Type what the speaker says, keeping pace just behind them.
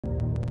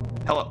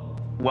Hello,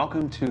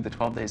 welcome to the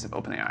 12 days of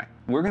OpenAI.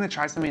 We're going to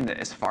try something that,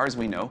 as far as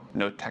we know,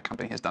 no tech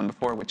company has done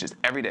before, which is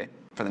every day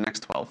for the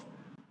next 12,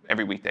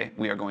 every weekday,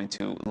 we are going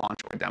to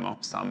launch or demo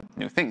some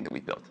new thing that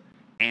we built.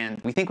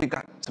 And we think we've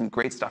got some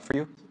great stuff for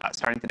you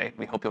starting today.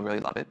 We hope you'll really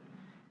love it.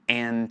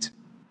 And,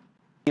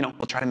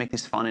 we'll try to make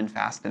these fun and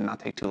fast and not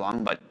take too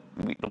long, but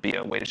it'll be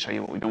a way to show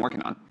you what we've been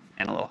working on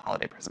and a little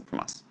holiday present from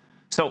us.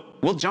 So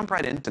we'll jump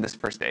right into this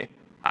first day.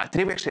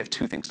 Today we actually have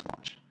two things to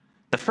launch.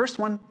 The first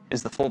one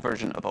is the full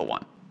version of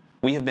O1.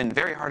 We have been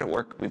very hard at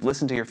work. We've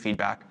listened to your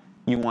feedback.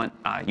 You like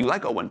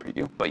O1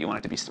 preview, but you want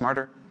it to be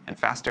smarter and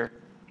faster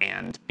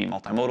and be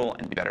multimodal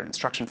and be better at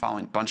instruction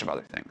following, a bunch of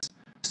other things.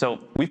 So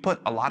we've put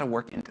a lot of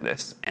work into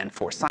this, and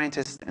for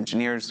scientists,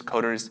 engineers,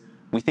 coders,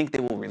 we think they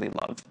will really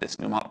love this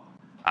new model.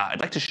 I'd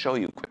like to show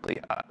you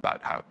quickly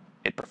about how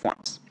it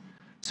performs.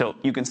 So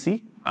you can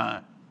see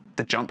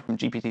the jump from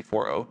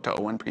GPT-4o to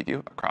O1 preview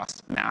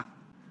across math,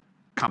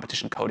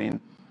 competition coding,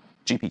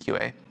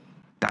 GPQA,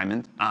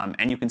 Diamond,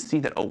 and you can see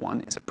that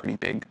O1 is a pretty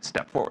big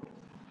step forward.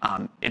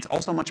 It's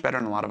also much better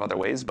in a lot of other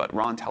ways, but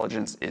raw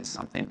intelligence is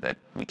something that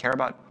we care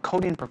about.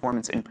 Coding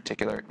performance in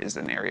particular is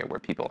an area where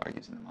people are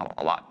using the model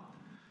a lot.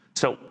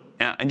 So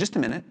in just a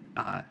minute,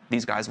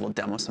 these guys will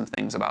demo some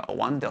things about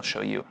O1. They'll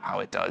show you how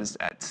it does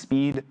at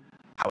speed,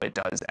 how it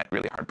does at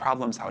really hard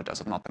problems, how it does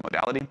with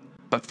multimodality.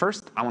 But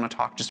first, I want to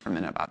talk just for a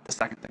minute about the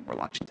second thing we're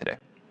launching today.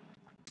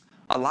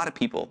 A lot of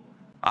people,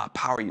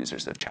 power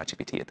users of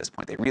ChatGPT at this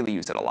point, they really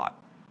use it a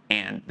lot.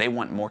 And they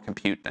want more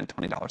compute than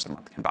 $20 a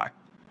month can buy.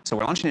 So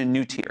we're launching a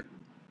new tier,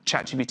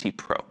 ChatGPT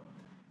Pro.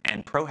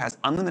 And Pro has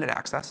unlimited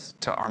access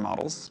to our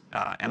models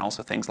and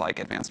also things like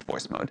advanced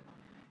voice mode.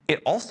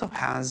 It also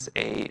has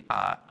a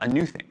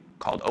new thing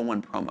called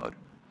O1 Pro mode.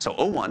 So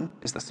O1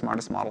 is the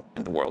smartest model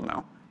in the world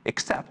now,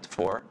 except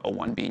for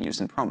O1 being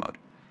used in Pro mode.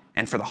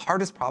 And for the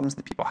hardest problems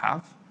that people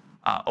have,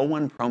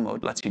 O1 Pro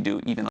mode lets you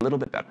do even a little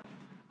bit better.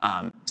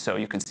 So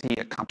you can see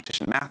a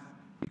competition math,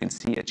 you can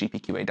see a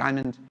GPQA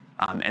Diamond,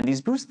 and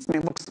these boosts may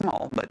look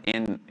small, but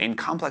in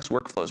complex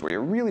workflows where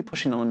you're really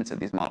pushing the limits of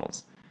these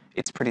models,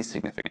 it's pretty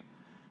significant.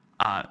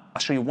 I'll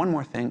show you one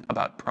more thing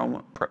about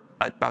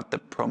the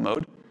Pro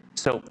mode.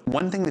 So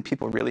one thing that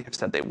people really have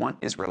said they want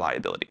is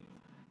reliability.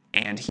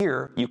 And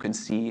here you can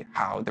see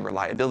how the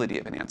reliability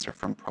of an answer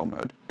from Pro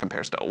mode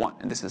compares to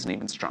O1, and this is an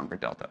even stronger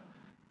delta.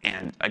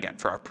 And again,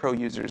 for our Pro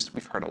users,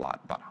 we've heard a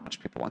lot about how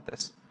much people want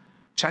this.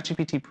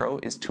 ChatGPT Pro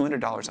is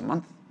 $200 a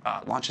month,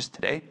 launches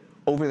today.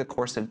 Over the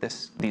course of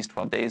these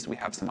 12 days, we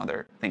have some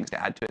other things to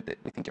add to it that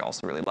we think you'll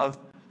also really love,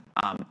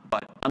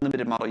 but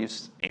unlimited model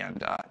use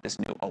and this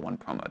new O1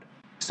 Pro mode.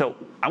 So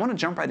I want to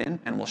jump right in,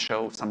 and we'll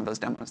show some of those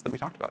demos that we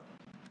talked about.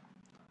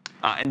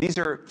 And these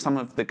are some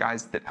of the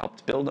guys that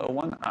helped build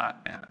O1,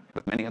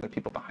 with many other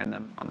people behind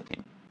them on the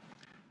team.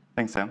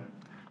 Thanks, Sam.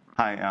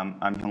 Hi,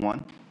 I'm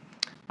Hyungwon.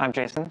 I'm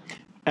Jason.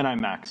 And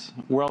I'm Max.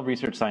 We're all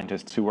research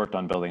scientists who worked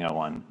on building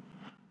O1.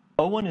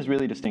 O1 is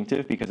really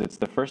distinctive because it's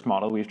the first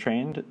model we've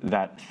trained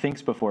that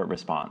thinks before it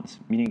responds,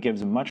 meaning it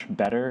gives much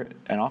better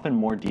and often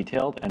more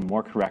detailed and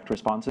more correct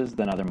responses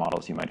than other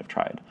models you might have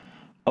tried.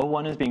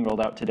 O1 is being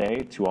rolled out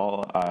today to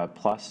all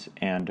Plus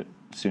and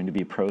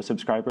soon-to-be Pro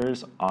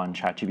subscribers on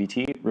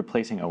ChatGPT,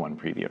 replacing O1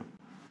 Preview.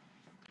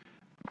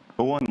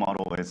 O1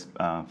 model is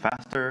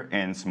faster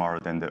and smarter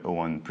than the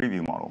O1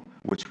 Preview model,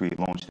 which we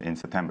launched in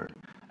September.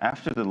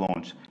 After the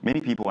launch,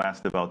 many people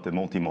asked about the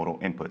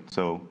multimodal input,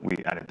 so we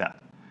added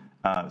that.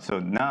 So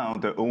now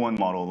the O1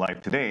 model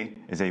live today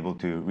is able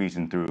to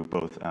reason through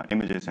both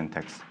images and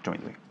text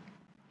jointly.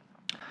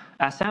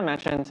 As Sam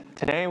mentioned,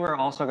 today we're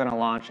also going to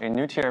launch a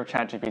new tier of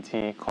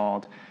ChatGPT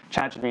called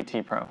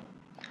ChatGPT Pro.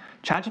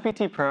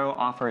 ChatGPT Pro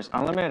offers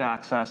unlimited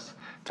access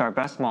to our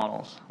best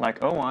models like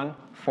O1,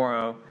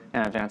 4o,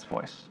 and Advanced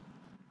Voice.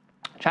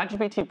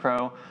 ChatGPT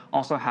Pro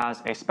also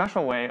has a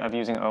special way of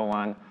using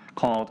O1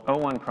 called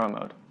O1 Pro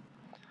mode.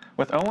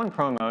 With O1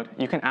 Pro mode,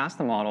 you can ask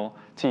the model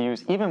to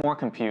use even more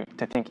compute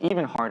to think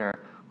even harder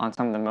on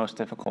some of the most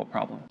difficult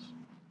problems.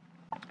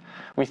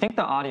 We think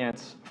the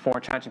audience for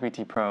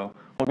ChatGPT Pro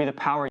will be the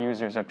power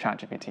users of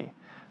ChatGPT,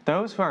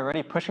 those who are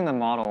already pushing the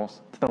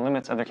models to the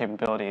limits of their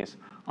capabilities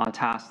on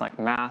tasks like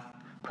math,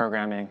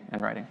 programming,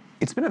 and writing.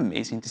 It's been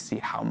amazing to see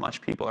how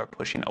much people are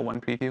pushing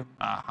O1 preview,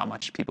 how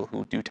much people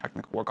who do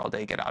technical work all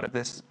day get out of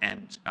this,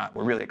 and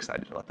we're really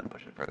excited to let them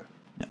push it further.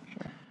 Yeah,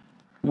 sure.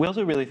 We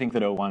also really think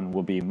that O1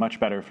 will be much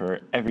better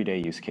for everyday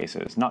use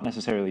cases, not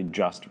necessarily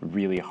just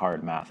really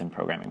hard math and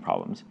programming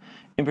problems.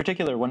 In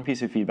particular, one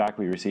piece of feedback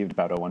we received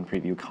about O1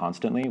 Preview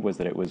constantly was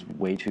that it was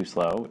way too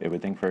slow. It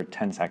would think for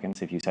 10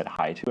 seconds if you said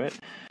hi to it,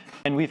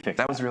 and we fixed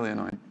that. That was really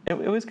annoying. It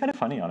was kind of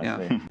funny,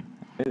 honestly.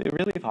 Yeah. It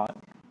really thought.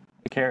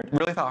 It cared.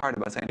 Really thought hard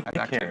about saying hi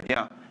back to you.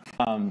 Yeah.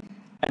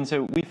 And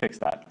so we fixed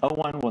that.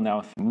 O1 will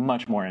now think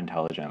much more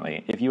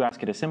intelligently. If you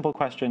ask it a simple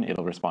question,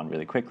 it'll respond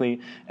really quickly.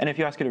 And if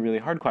you ask it a really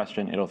hard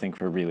question, it'll think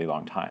for a really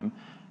long time.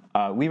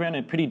 We ran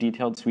a pretty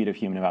detailed suite of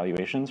human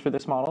evaluations for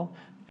this model,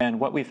 And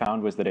what we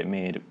found was that it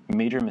made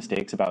major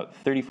mistakes about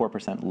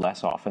 34%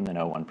 less often than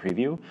O1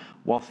 Preview,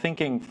 while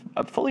thinking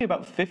fully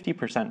about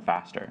 50%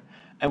 faster.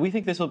 And we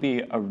think this will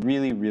be a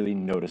really, really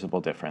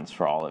noticeable difference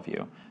for all of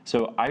you.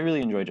 So I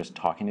really enjoy just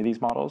talking to these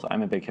models.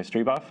 I'm a big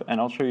history buff,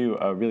 and I'll show you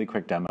a really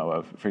quick demo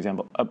of, for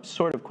example, a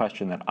sort of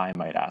question that I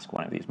might ask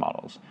one of these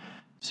models.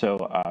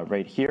 So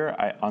right here,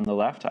 on the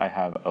left, I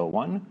have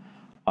O1.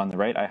 On the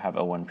right, I have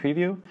O1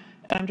 Preview.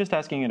 And I'm just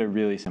asking it a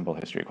really simple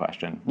history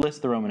question.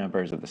 List the Roman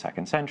emperors of the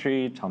 2nd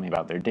century, tell me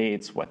about their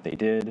dates, what they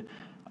did.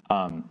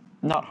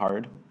 Not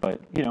hard,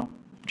 but you know,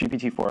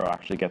 GPT-4o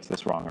actually gets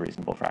this wrong a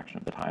reasonable fraction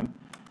of the time.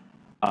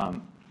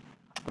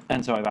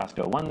 And so I've asked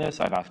O1 this,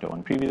 I've asked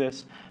O1 Preview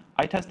this.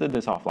 I tested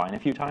this offline a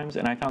few times,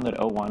 and I found that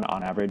O1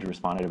 on average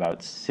responded about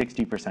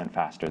 60%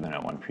 faster than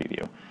O1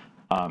 Preview.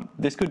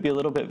 This could be a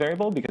little bit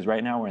variable because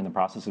right now we're in the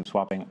process of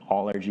swapping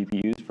all our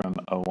GPUs from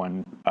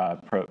O1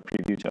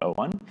 Preview to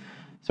O1.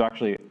 So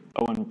actually,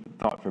 O1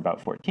 thought for about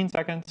 14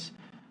 seconds.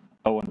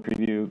 O1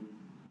 Preview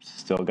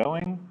still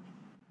going.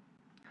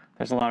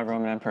 There's a lot of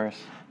Roman emperors.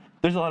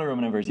 There's a lot of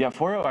Roman emperors. Yeah,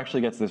 4.0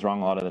 actually gets this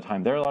wrong a lot of the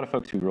time. There are a lot of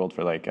folks who ruled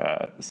for like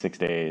 6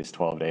 days,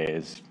 12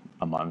 days,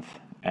 a month,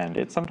 and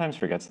it sometimes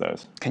forgets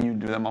those. Can you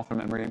do them all from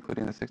memory,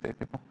 including the 6-day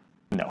people?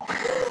 No.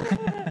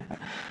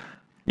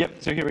 Yep,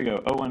 so here we go.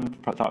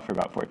 O1 thought for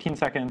about 14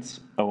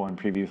 seconds. O1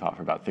 Preview thought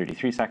for about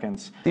 33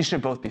 seconds. These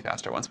should both be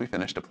faster once we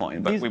finish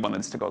deploying, but we wanted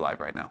this to go live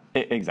right now.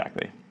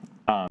 Exactly.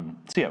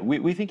 So yeah,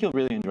 we think you'll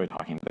really enjoy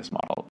talking to this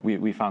model.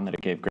 We found that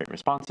it gave great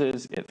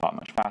responses, it thought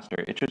much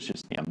faster, it should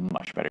just be a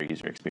much better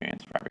user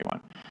experience for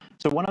everyone.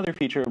 So one other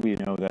feature we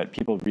know that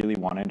people really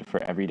wanted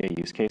for everyday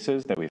use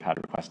cases that we've had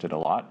requested a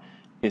lot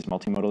is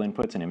multimodal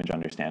inputs and image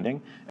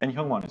understanding, and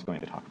Hyungwon is going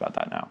to talk about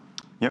that now.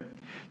 Yep.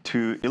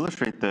 To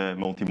illustrate the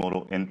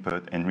multimodal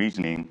input and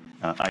reasoning,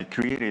 I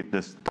created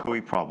this toy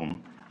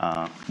problem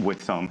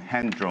with some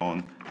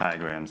hand-drawn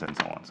diagrams and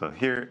so on. So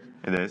here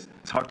it is.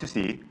 It's hard to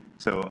see,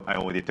 so I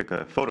already took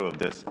a photo of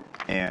this.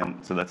 And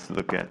so let's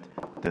look at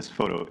this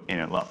photo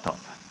in a laptop.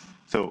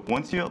 So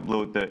once you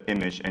upload the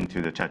image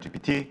into the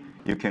ChatGPT,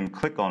 you can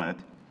click on it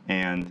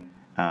and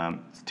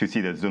to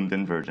see the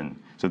zoomed-in version.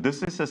 So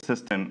this is a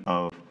system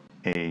of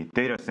a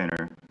data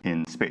center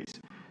in space.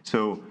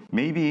 So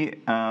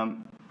maybe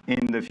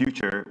in the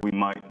future, we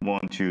might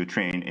want to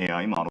train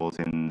AI models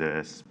in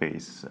the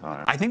space.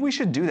 I think we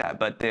should do that,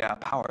 but the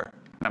power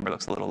number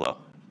looks a little low.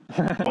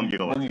 1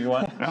 gigawatt. 1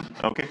 gigawatt?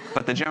 Yeah, okay.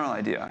 But the general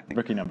idea, I think.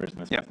 Rookie numbers in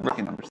this Yeah, case.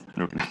 rookie numbers.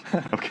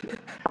 Okay.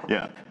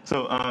 Yeah.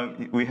 So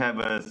we have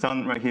a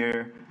sun right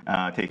here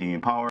taking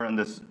in power on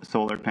this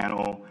solar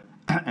panel,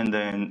 and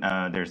then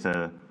there's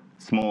a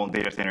small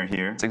data center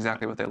here. It's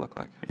exactly what they look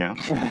like. Yeah.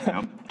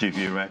 Yep.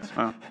 GPU racks.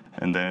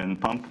 And then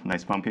pump,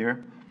 nice pump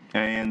here.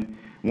 And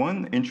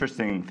one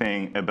interesting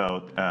thing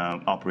about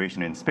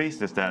operation in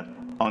space is that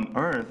on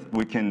Earth,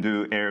 we can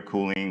do air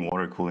cooling,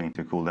 water cooling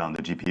to cool down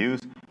the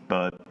GPUs,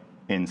 but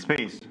in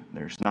space,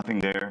 there's nothing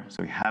there,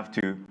 so we have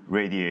to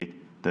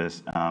radiate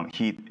this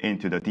heat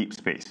into the deep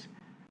space.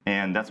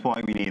 And that's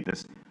why we need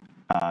this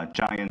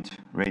giant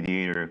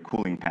radiator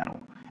cooling panel.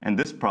 And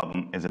this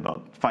problem is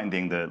about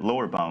finding the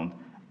lower bound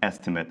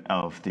estimate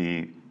of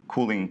the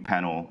cooling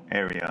panel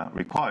area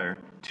required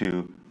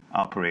to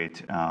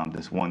operate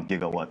this 1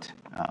 gigawatt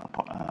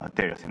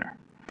data center.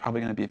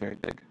 Probably going to be very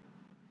big.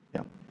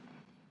 Yeah.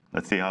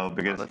 Let's see how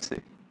big it is. Let's see.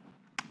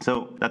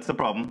 So that's the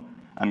problem.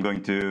 I'm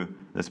going to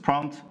this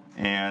prompt,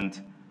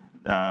 and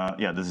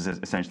yeah, this is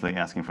essentially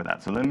asking for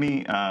that. So let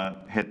me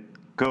hit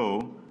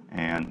go,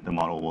 and the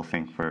model will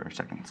think for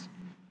seconds.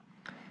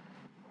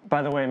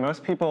 By the way,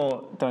 most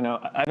people don't know,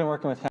 I've been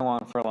working with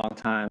Hyungwon for a long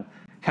time.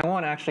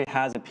 Hyungwon actually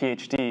has a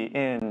PhD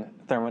in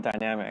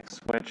thermodynamics,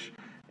 which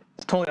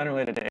is totally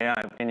unrelated to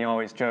AI, and you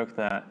always joke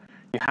that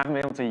you haven't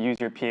been able to use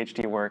your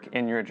PhD work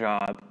in your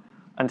job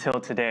until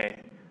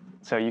today.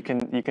 So you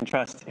can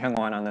trust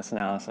Hyungwon on this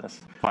analysis.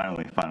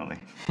 Finally.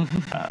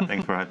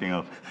 Thanks for hyping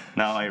up.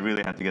 Now I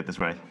really have to get this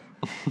right.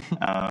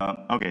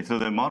 Okay, so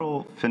the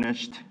model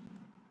finished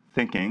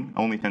thinking,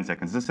 only 10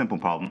 seconds. It's a simple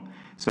problem.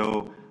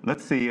 So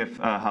let's see if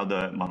how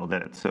the model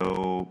did it.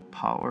 So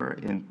power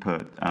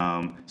input.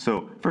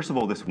 So first of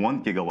all, this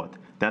 1 gigawatt,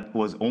 that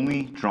was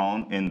only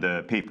drawn in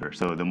the paper.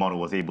 So the model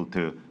was able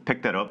to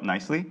pick that up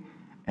nicely.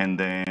 And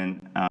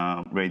then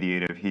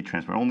radiative heat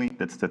transfer only.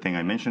 That's the thing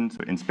I mentioned. So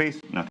in space,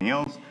 nothing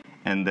else.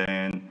 And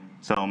then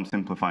some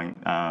simplifying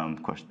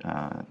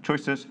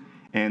choices.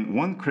 And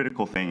one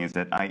critical thing is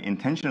that I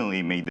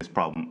intentionally made this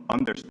problem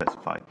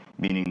underspecified,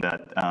 meaning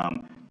that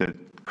the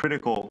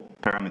critical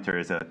parameter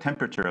is a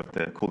temperature of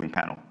the cooling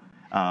panel.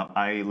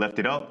 I left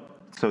it out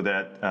so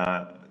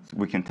that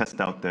we can test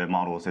out the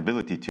model's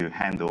ability to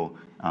handle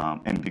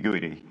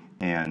ambiguity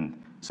and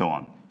so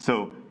on.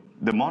 So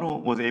the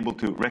model was able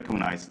to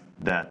recognize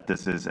that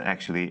this is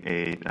actually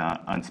a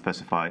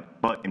unspecified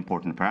but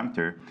important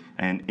parameter,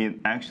 and it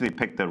actually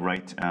picked the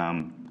right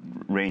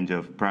range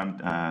of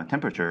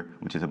temperature,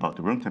 which is about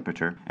the room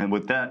temperature. And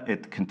with that,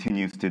 it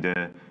continues to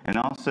the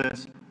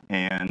analysis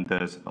and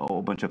does a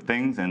whole bunch of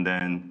things, and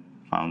then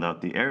found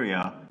out the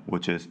area,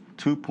 which is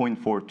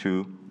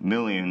 2.42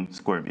 million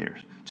square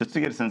meters. just to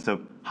get a sense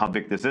of how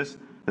big this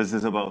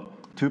is about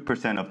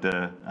 2% of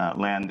the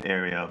land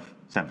area of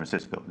San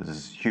Francisco. This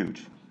is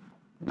huge.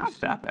 Not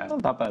that bad.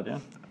 Not that bad, yeah.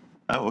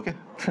 Oh, okay.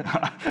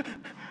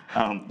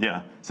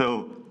 Yeah,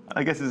 so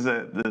I guess this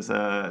is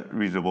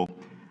reasonable.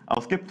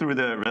 I'll skip through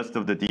the rest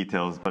of the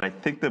details, but I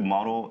think the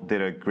model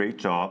did a great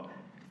job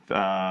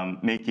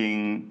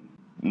making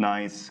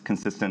nice,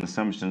 consistent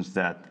assumptions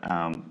that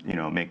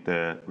make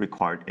the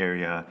required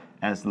area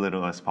as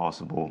little as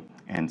possible.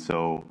 And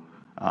so,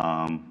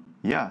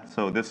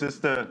 so this is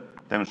the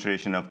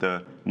demonstration of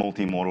the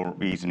multimodal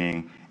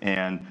reasoning.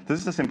 And this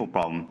is a simple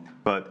problem,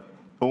 but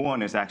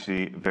O1 is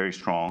actually very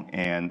strong,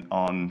 and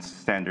on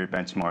standard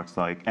benchmarks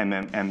like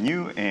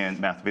MMMU and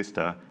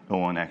MathVista,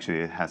 O1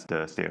 actually has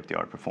the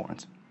state-of-the-art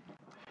performance.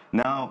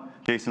 Now,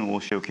 Jason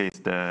will showcase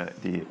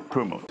the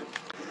Pro mode.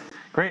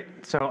 Great.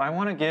 So I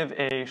want to give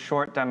a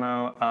short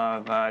demo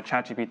of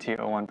ChatGPT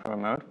O1 Pro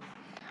mode.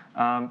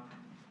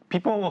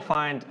 People will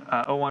find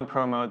O1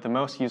 Pro mode the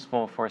most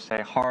useful for,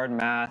 say, hard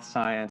math,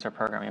 science, or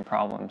programming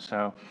problems.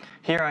 So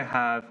here I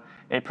have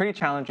a pretty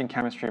challenging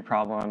chemistry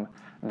problem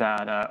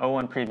that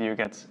O1 preview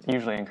gets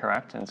usually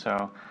incorrect, and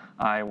so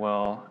I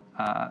will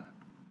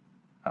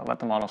let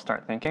the model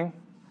start thinking.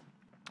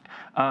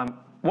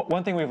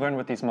 One thing we've learned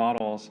with these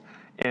models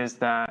is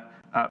that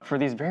for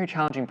these very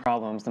challenging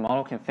problems, the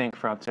model can think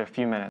for up to a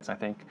few minutes. I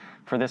think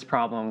for this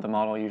problem, the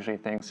model usually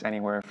thinks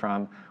anywhere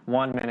from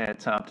 1 minute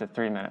to up to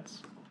 3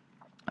 minutes.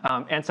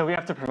 And so we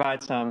have to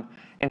provide some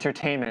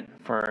entertainment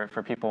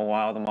for people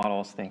while the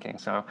model is thinking.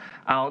 So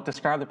I'll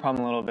describe the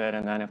problem a little bit,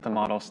 and then if the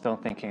model's still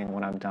thinking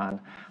when I'm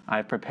done,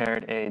 I've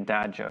prepared a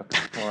dad joke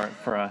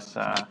for us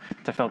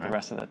to fill the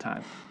rest of the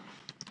time.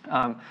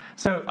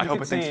 So I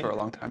hope it thinks for a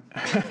long time.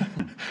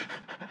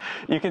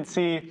 You can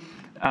see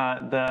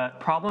the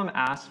problem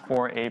asks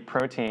for a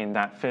protein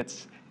that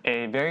fits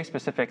a very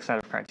specific set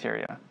of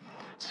criteria.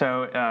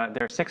 So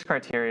there are 6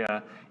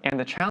 criteria, and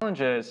the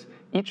challenge is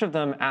each of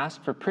them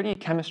asks for pretty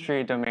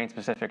chemistry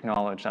domain-specific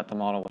knowledge that the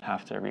model would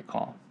have to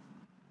recall.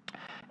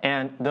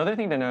 And the other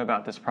thing to know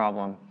about this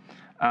problem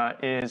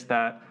is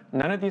that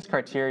none of these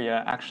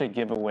criteria actually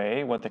give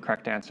away what the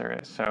correct answer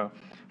is. So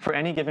for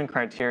any given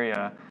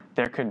criteria,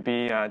 there could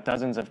be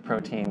dozens of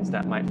proteins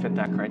that might fit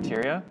that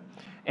criteria.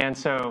 And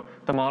so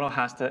the model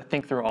has to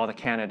think through all the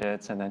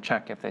candidates and then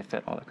check if they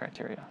fit all the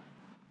criteria.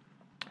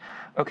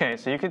 OK,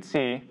 so you could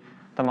see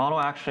the model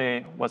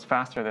actually was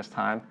faster this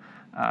time.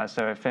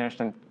 So it finished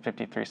in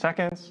 53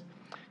 seconds.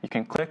 You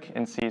can click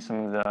and see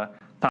some of the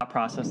thought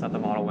process that the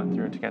model went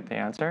through to get the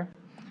answer.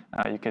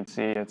 You could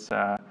see it's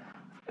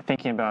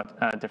thinking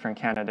about different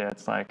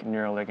candidates like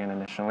neuroligin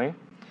initially.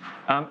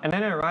 And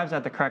then it arrives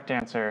at the correct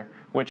answer,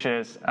 which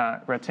is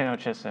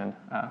retinochisin,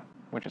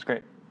 which is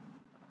great.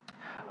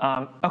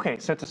 OK,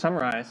 so to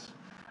summarize,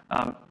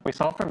 we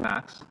solved for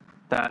Max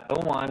that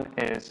O1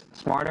 is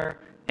smarter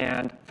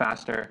and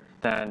faster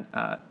than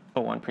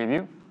O1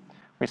 preview.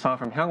 We saw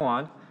from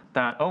Hyungwon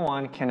that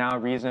O1 can now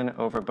reason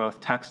over both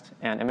text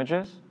and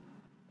images.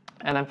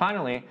 And then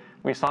finally,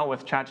 we saw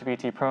with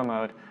ChatGPT Pro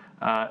mode,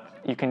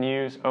 you can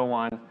use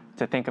O1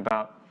 to think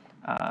about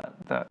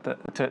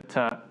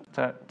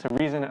to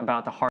reason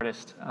about the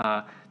hardest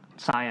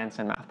science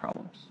and math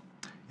problems.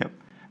 Yep.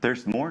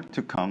 There's more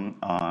to come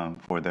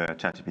for the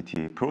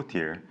ChatGPT Pro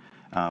tier.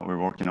 We're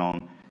working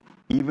on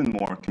even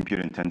more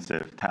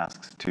compute-intensive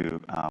tasks to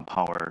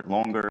power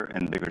longer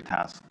and bigger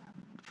tasks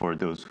for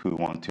those who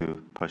want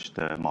to push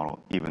the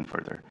model even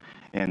further.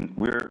 And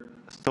we're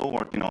still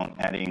working on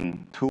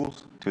adding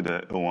tools to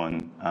the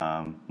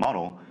O1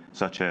 model,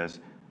 such as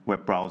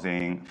web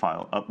browsing,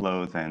 file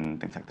uploads, and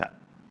things like that.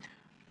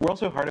 We're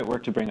also hard at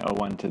work to bring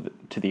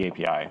O1 to the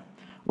API.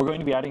 We're going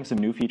to be adding some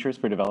new features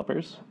for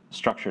developers: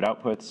 structured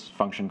outputs,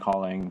 function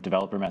calling,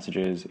 developer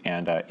messages,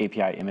 and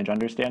API image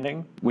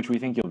understanding, which we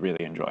think you'll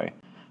really enjoy.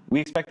 We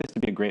expect this to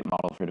be a great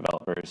model for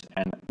developers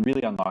and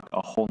really unlock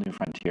a whole new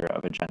frontier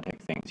of agentic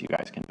things you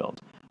guys can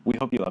build. We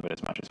hope you love it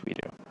as much as we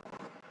do.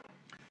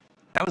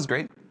 That was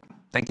great.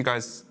 Thank you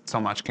guys so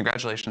much.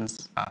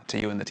 Congratulations to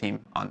you and the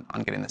team on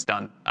getting this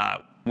done.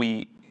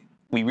 We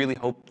really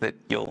hope that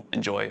you'll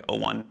enjoy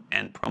O1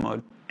 and Pro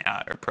mode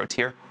or Pro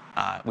tier.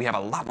 We have a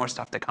lot more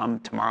stuff to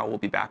come. Tomorrow we'll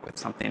be back with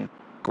something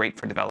great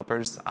for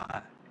developers,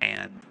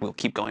 and we'll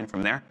keep going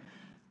from there.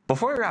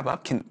 Before we wrap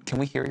up, can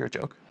we hear your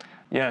joke?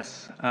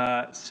 Yes.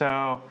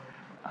 So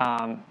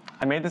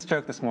I made this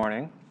joke this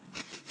morning.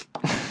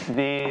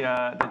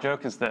 The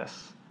joke is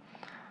this.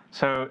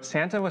 So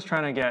Santa was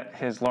trying to get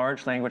his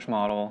large language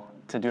model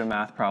to do a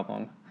math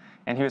problem,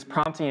 and he was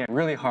prompting it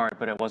really hard,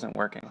 but it wasn't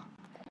working.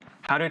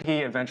 How did he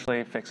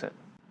eventually fix it?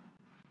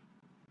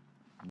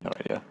 No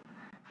idea.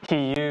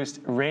 He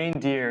used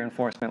reindeer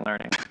enforcement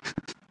learning.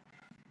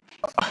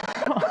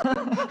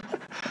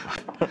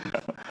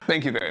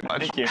 Thank you very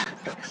much. Thank you.